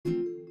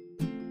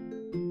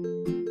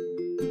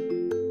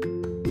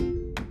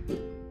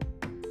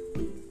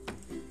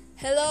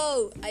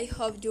Hello, I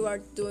hope you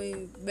are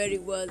doing very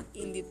well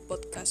in the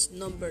podcast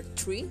number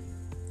 3.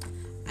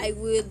 I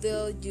will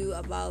tell you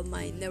about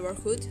my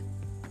neighborhood.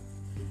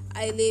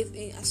 I live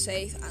in a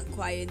safe and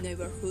quiet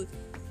neighborhood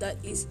that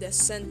is the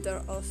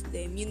center of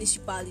the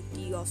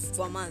municipality of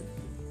Guamal.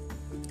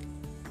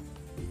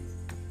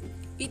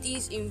 It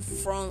is in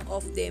front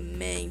of the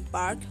main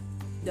park.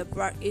 The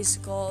park is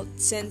called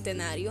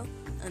Centenario,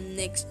 and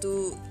next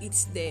to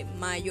it's the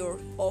mayor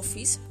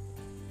office.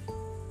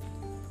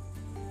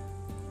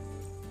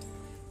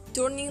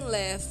 Turning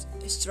left,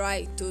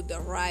 straight to the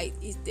right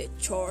is the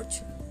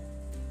church,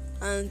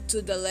 and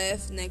to the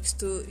left next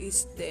to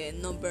is the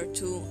number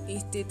 2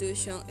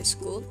 institution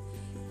school,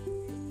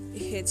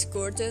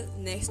 headquartered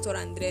next to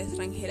Andrés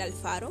Rangel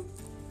Alfaro.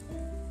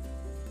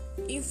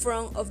 In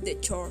front of the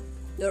church,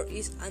 there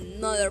is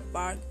another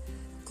park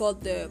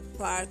called the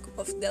Park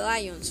of the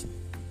Lions.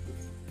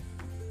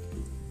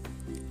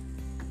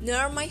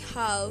 Near my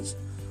house,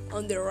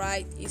 on the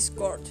right is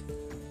court.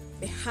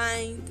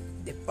 Behind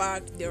the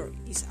park there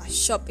is a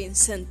shopping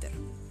center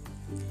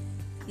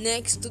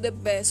next to the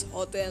best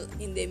hotel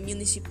in the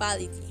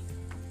municipality.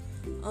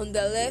 On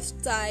the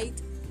left side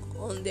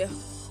on the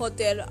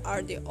hotel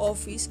are the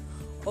office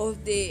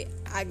of the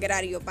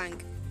Agrario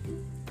Bank,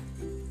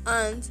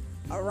 and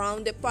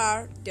around the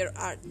park there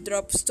are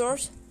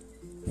drugstores,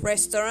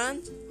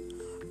 restaurants,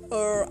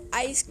 or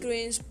ice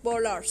cream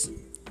parlors.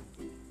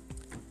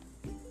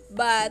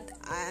 But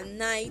at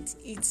night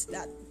it's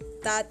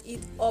that it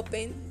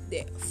open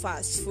the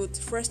fast food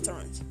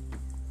restaurant.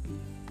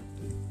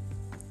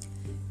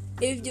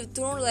 If you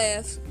turn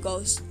left,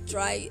 go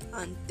straight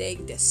and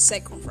take the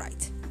second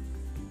right.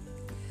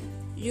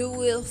 You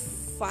will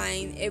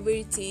find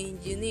everything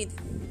you need: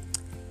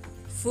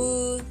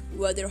 food,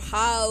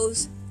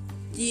 warehouse,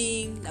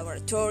 gym,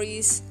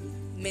 laboratories,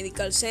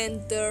 medical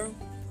center.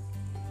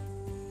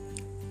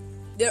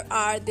 There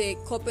are the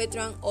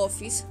Copetran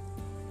office,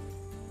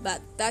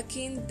 but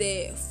taking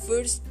the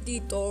first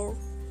detour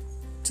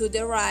to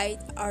the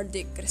right are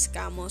the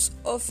Crescamos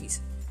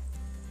office.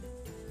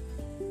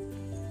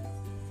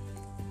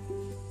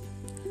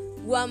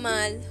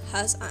 Guamal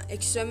has an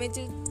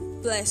extremely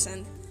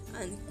pleasant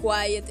and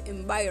quiet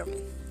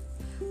environment,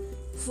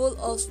 full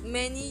of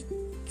many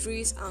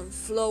trees and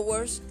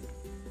flowers.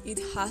 It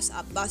has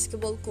a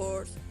basketball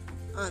court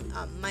and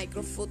a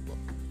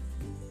micro-football.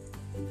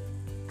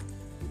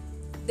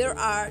 There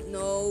are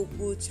no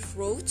good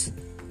roads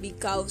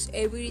because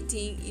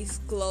everything is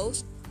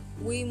closed.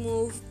 We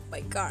move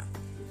by car,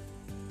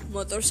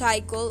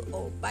 motorcycle,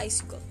 or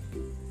bicycle.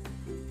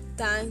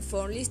 Thanks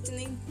for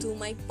listening to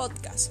my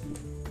podcast.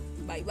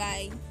 Bye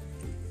bye.